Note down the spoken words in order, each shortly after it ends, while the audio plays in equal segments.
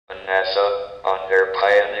NASA, on their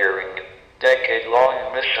pioneering,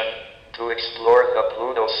 decade-long mission to explore the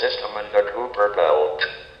Pluto system and the Kuiper Belt.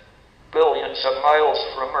 Billions of miles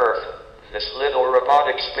from Earth, this little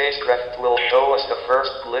robotic spacecraft will show us the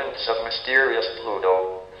first glimpse of mysterious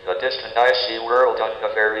Pluto, the distant icy world on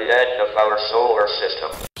the very edge of our solar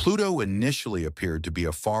system. Pluto initially appeared to be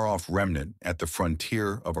a far-off remnant at the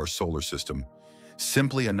frontier of our solar system,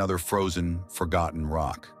 simply another frozen, forgotten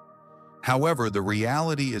rock. However, the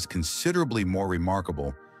reality is considerably more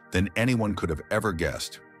remarkable than anyone could have ever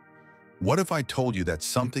guessed. What if I told you that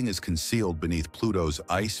something is concealed beneath Pluto's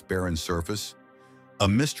ice-barren surface? A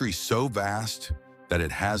mystery so vast that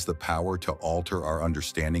it has the power to alter our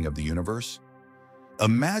understanding of the universe?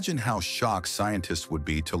 Imagine how shocked scientists would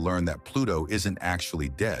be to learn that Pluto isn't actually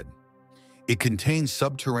dead. It contains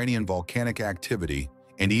subterranean volcanic activity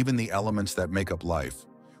and even the elements that make up life,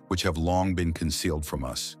 which have long been concealed from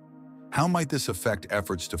us. How might this affect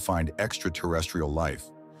efforts to find extraterrestrial life?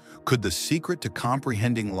 Could the secret to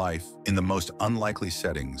comprehending life in the most unlikely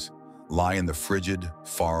settings lie in the frigid,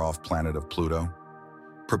 far-off planet of Pluto?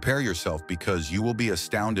 Prepare yourself, because you will be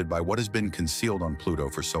astounded by what has been concealed on Pluto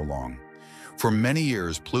for so long. For many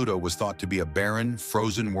years, Pluto was thought to be a barren,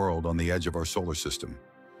 frozen world on the edge of our solar system.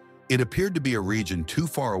 It appeared to be a region too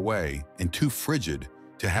far away and too frigid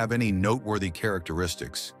to have any noteworthy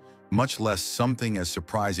characteristics, much less something as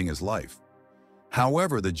surprising as life.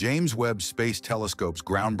 However, the James Webb Space Telescope's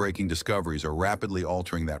groundbreaking discoveries are rapidly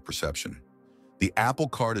altering that perception. The apple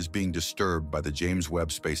cart is being disturbed by the James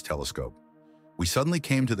Webb Space Telescope. We suddenly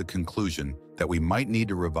came to the conclusion that we might need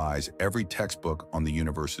to revise every textbook on the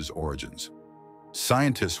universe's origins.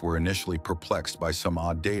 Scientists were initially perplexed by some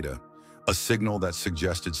odd data, a signal that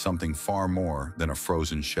suggested something far more than a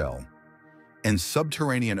frozen shell. An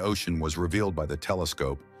subterranean ocean was revealed by the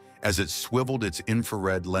telescope as it swiveled its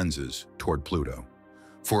infrared lenses toward Pluto.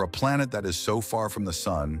 For a planet that is so far from the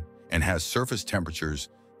sun and has surface temperatures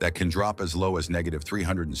that can drop as low as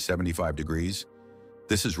 -375 degrees,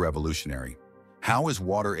 this is revolutionary. How is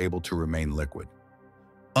water able to remain liquid?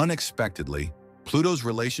 Unexpectedly, Pluto's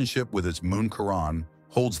relationship with its moon Charon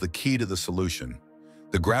holds the key to the solution.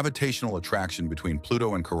 The gravitational attraction between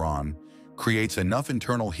Pluto and Charon creates enough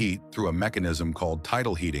internal heat through a mechanism called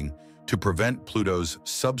tidal heating to prevent Pluto's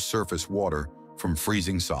subsurface water from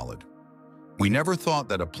freezing solid. We never thought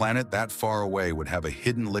that a planet that far away would have a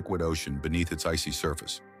hidden liquid ocean beneath its icy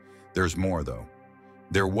surface. There's more, though.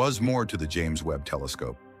 There was more to the James Webb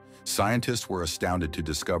Telescope. Scientists were astounded to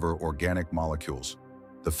discover organic molecules,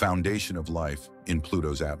 the foundation of life in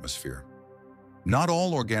Pluto's atmosphere. Not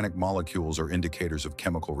all organic molecules are indicators of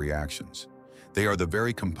chemical reactions. They are the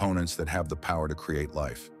very components that have the power to create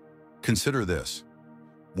life. Consider this.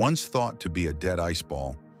 Once thought to be a dead ice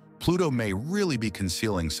ball, Pluto may really be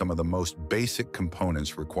concealing some of the most basic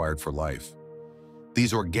components required for life.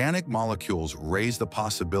 These organic molecules raise the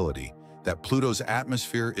possibility that Pluto's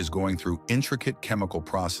atmosphere is going through intricate chemical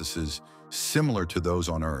processes similar to those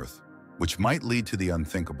on Earth, which might lead to the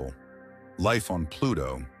unthinkable: life on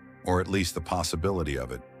Pluto, or at least the possibility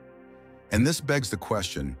of it. And this begs the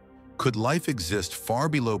question, could life exist far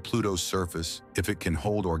below Pluto's surface if it can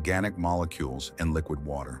hold organic molecules and liquid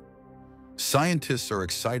water? Scientists are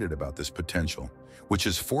excited about this potential, which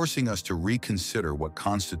is forcing us to reconsider what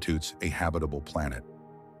constitutes a habitable planet.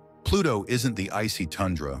 Pluto isn't the icy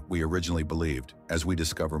tundra we originally believed, as we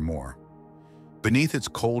discover more. Beneath its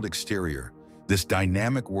cold exterior, this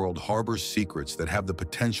dynamic world harbors secrets that have the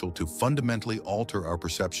potential to fundamentally alter our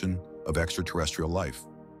perception of extraterrestrial life.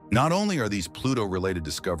 Not only are these Pluto-related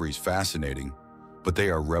discoveries fascinating, but they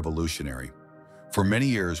are revolutionary. For many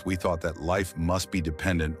years, we thought that life must be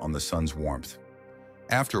dependent on the sun's warmth.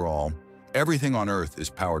 After all, everything on Earth is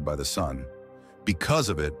powered by the sun. Because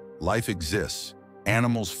of it, life exists,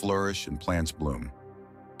 animals flourish, and plants bloom.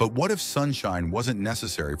 But what if sunshine wasn't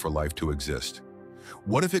necessary for life to exist?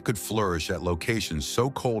 What if it could flourish at locations so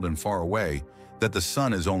cold and far away that the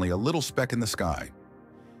sun is only a little speck in the sky?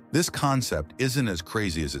 This concept isn't as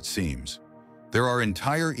crazy as it seems. There are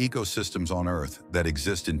entire ecosystems on Earth that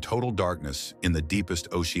exist in total darkness in the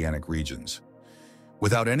deepest oceanic regions.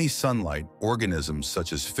 Without any sunlight, organisms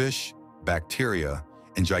such as fish, bacteria,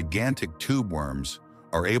 and gigantic tube worms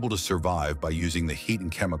are able to survive by using the heat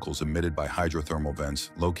and chemicals emitted by hydrothermal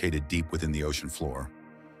vents located deep within the ocean floor.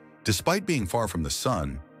 Despite being far from the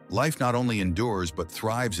sun, life not only endures but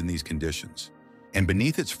thrives in these conditions. And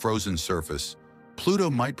beneath its frozen surface,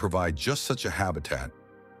 Pluto might provide just such a habitat.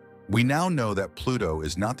 We now know that Pluto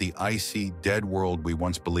is not the icy, dead world we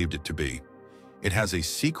once believed it to be. It has a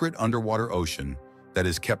secret underwater ocean that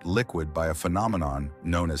is kept liquid by a phenomenon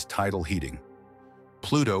known as tidal heating.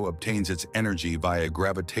 Pluto obtains its energy via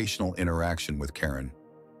gravitational interaction with Charon,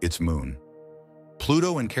 its moon.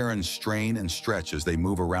 Pluto and Charon strain and stretch as they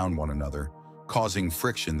move around one another, causing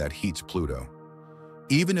friction that heats Pluto.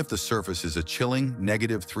 Even if the surface is a chilling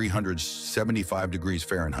 -375 degrees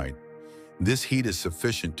Fahrenheit, this heat is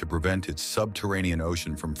sufficient to prevent its subterranean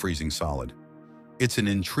ocean from freezing solid. It's an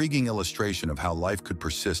intriguing illustration of how life could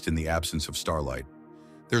persist in the absence of starlight.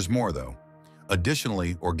 There's more, though.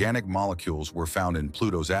 Additionally, organic molecules were found in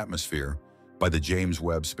Pluto's atmosphere by the James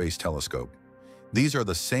Webb Space Telescope. These are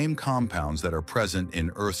the same compounds that are present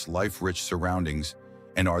in Earth's life-rich surroundings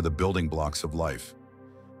and are the building blocks of life.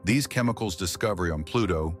 These chemicals' discovery on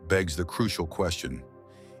Pluto begs the crucial question: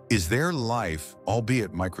 is there life,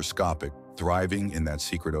 albeit microscopic, thriving in that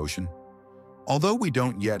secret ocean? Although we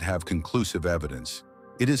don't yet have conclusive evidence,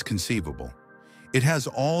 it is conceivable. It has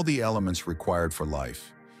all the elements required for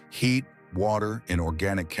life: heat, water, and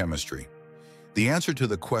organic chemistry. The answer to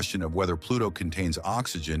the question of whether Pluto contains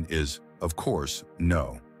oxygen is, of course,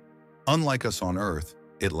 no. Unlike us on Earth,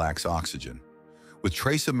 it lacks oxygen. With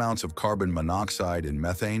trace amounts of carbon monoxide and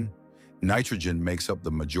methane, nitrogen makes up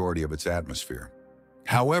the majority of its atmosphere.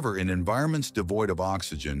 However, in environments devoid of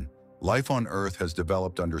oxygen, life on Earth has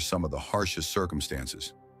developed under some of the harshest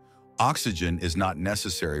circumstances. Oxygen is not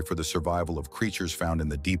necessary for the survival of creatures found in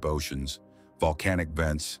the deep oceans, volcanic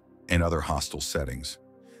vents, and other hostile settings.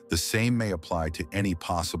 The same may apply to any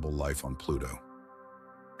possible life on Pluto.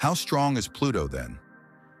 How strong is Pluto then?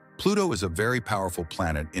 Pluto is a very powerful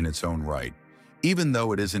planet in its own right, even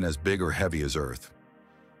though it isn't as big or heavy as Earth.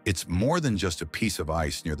 It's more than just a piece of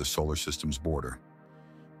ice near the solar system's border.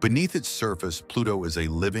 Beneath its surface, Pluto is a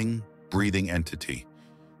living, breathing entity.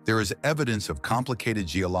 There is evidence of complicated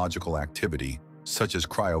geological activity, such as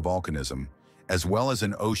cryovolcanism, as well as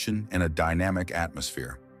an ocean and a dynamic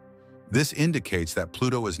atmosphere. This indicates that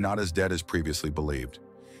Pluto is not as dead as previously believed.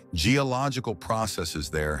 Geological processes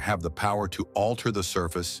there have the power to alter the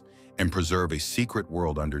surface and preserve a secret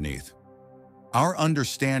world underneath. Our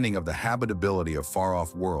understanding of the habitability of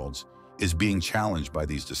far-off worlds is being challenged by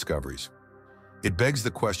these discoveries. It begs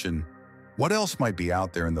the question, what else might be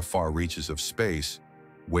out there in the far reaches of space,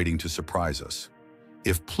 waiting to surprise us?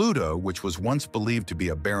 If Pluto, which was once believed to be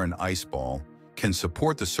a barren ice ball, can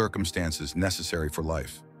support the circumstances necessary for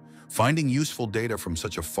life, finding useful data from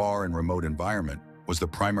such a far and remote environment was the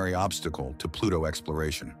primary obstacle to Pluto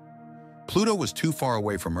exploration. Pluto was too far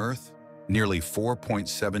away from Earth, nearly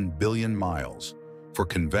 4.7 billion miles, for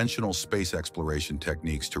conventional space exploration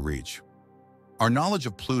techniques to reach. Our knowledge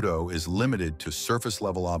of Pluto is limited to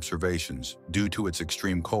surface-level observations due to its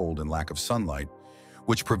extreme cold and lack of sunlight,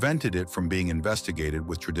 which prevented it from being investigated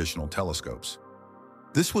with traditional telescopes.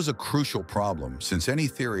 This was a crucial problem, since any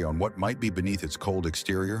theory on what might be beneath its cold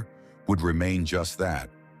exterior would remain just that,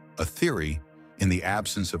 a theory in the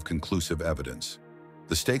absence of conclusive evidence.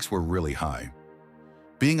 The stakes were really high.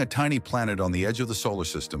 Being a tiny planet on the edge of the solar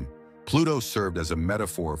system, Pluto served as a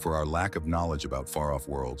metaphor for our lack of knowledge about far-off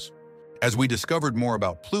worlds. As we discovered more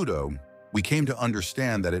about Pluto, we came to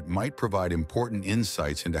understand that it might provide important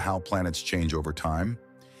insights into how planets change over time,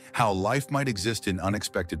 how life might exist in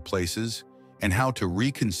unexpected places, and how to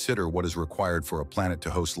reconsider what is required for a planet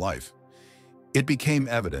to host life. It became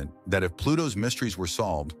evident that if Pluto's mysteries were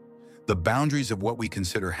solved, the boundaries of what we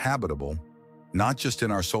consider habitable, not just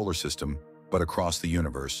in our solar system, but across the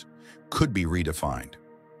universe, could be redefined.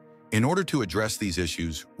 In order to address these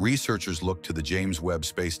issues, researchers looked to the James Webb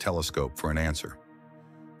Space Telescope for an answer.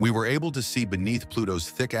 We were able to see beneath Pluto's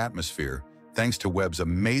thick atmosphere thanks to Webb's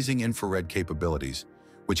amazing infrared capabilities,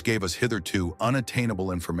 which gave us hitherto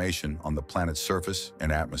unattainable information on the planet's surface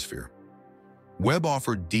and atmosphere. Webb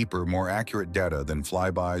offered deeper, more accurate data than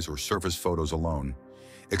flybys or surface photos alone,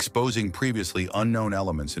 exposing previously unknown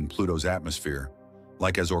elements in Pluto's atmosphere,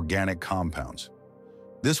 like as organic compounds.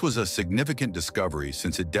 This was a significant discovery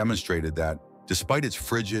since it demonstrated that, despite its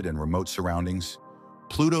frigid and remote surroundings,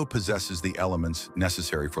 Pluto possesses the elements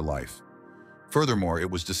necessary for life. Furthermore, it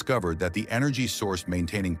was discovered that the energy source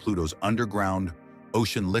maintaining Pluto's underground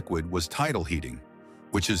ocean liquid was tidal heating,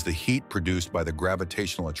 which is the heat produced by the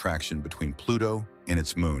gravitational attraction between Pluto and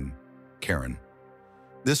its moon, Charon.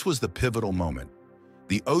 This was the pivotal moment.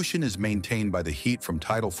 The ocean is maintained by the heat from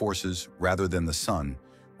tidal forces rather than the sun,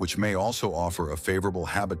 which may also offer a favorable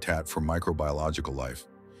habitat for microbiological life.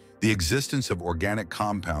 The existence of organic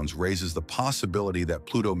compounds raises the possibility that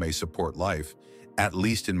Pluto may support life, at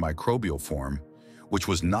least in microbial form, which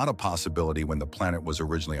was not a possibility when the planet was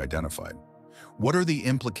originally identified. What are the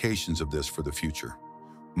implications of this for the future?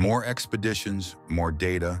 More expeditions, more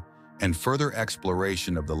data, and further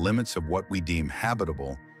exploration of the limits of what we deem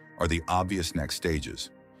habitable are the obvious next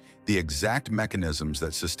stages. The exact mechanisms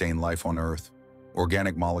that sustain life on Earth,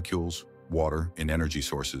 organic molecules, water, and energy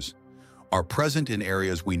sources, are present in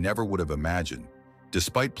areas we never would have imagined,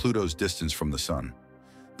 despite Pluto's distance from the Sun.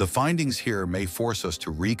 The findings here may force us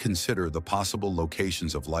to reconsider the possible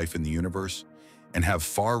locations of life in the universe and have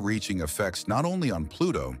far-reaching effects not only on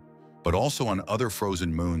Pluto, but also on other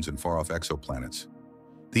frozen moons and far-off exoplanets.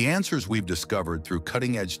 The answers we've discovered through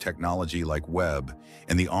cutting-edge technology like Webb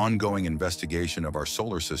and the ongoing investigation of our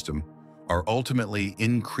solar system are ultimately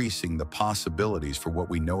increasing the possibilities for what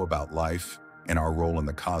we know about life and our role in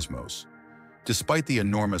the cosmos, despite the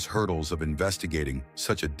enormous hurdles of investigating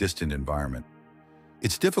such a distant environment.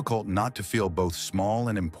 It's difficult not to feel both small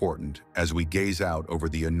and important as we gaze out over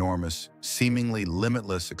the enormous, seemingly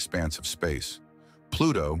limitless expanse of space.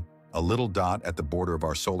 Pluto, a little dot at the border of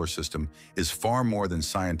our solar system, is far more than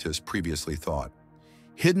scientists previously thought.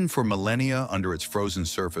 Hidden for millennia under its frozen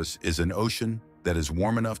surface is an ocean that is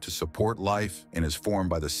warm enough to support life and is formed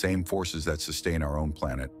by the same forces that sustain our own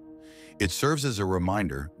planet. It serves as a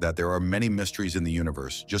reminder that there are many mysteries in the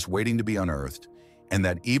universe just waiting to be unearthed, and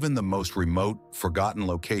that even the most remote, forgotten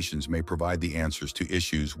locations may provide the answers to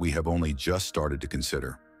issues we have only just started to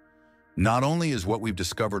consider. Not only is what we've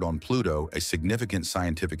discovered on Pluto a significant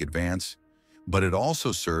scientific advance, but it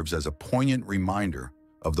also serves as a poignant reminder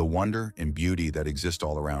of the wonder and beauty that exist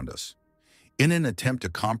all around us. In an attempt to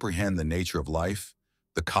comprehend the nature of life,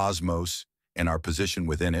 the cosmos, and our position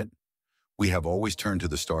within it, we have always turned to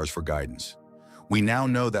the stars for guidance. We now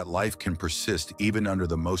know that life can persist even under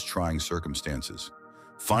the most trying circumstances.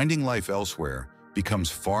 Finding life elsewhere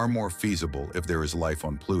becomes far more feasible if there is life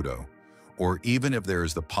on Pluto, or even if there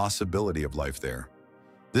is the possibility of life there.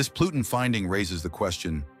 This Pluton finding raises the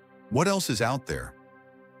question, what else is out there?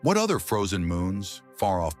 What other frozen moons,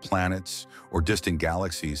 far-off planets, or distant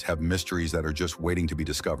galaxies have mysteries that are just waiting to be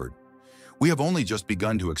discovered? We have only just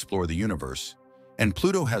begun to explore the universe, and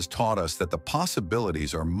Pluto has taught us that the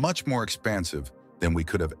possibilities are much more expansive than we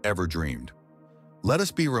could have ever dreamed. Let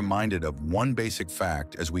us be reminded of one basic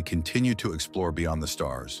fact as we continue to explore beyond the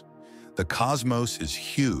stars. The cosmos is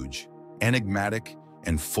huge, enigmatic,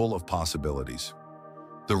 and full of possibilities.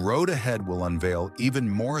 The road ahead will unveil even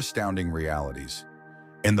more astounding realities,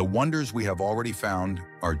 and the wonders we have already found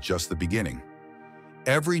are just the beginning.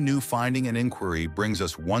 Every new finding and inquiry brings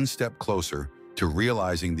us one step closer to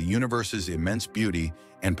realizing the universe's immense beauty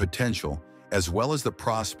and potential, as well as the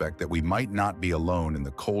prospect that we might not be alone in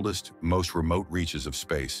the coldest, most remote reaches of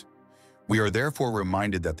space. We are therefore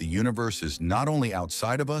reminded that the universe is not only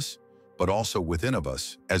outside of us, but also within of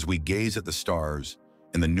us as we gaze at the stars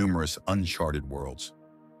and the numerous uncharted worlds.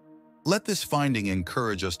 Let this finding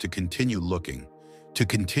encourage us to continue looking, to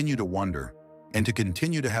continue to wonder, and to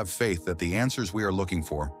continue to have faith that the answers we are looking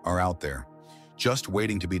for are out there, just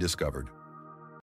waiting to be discovered.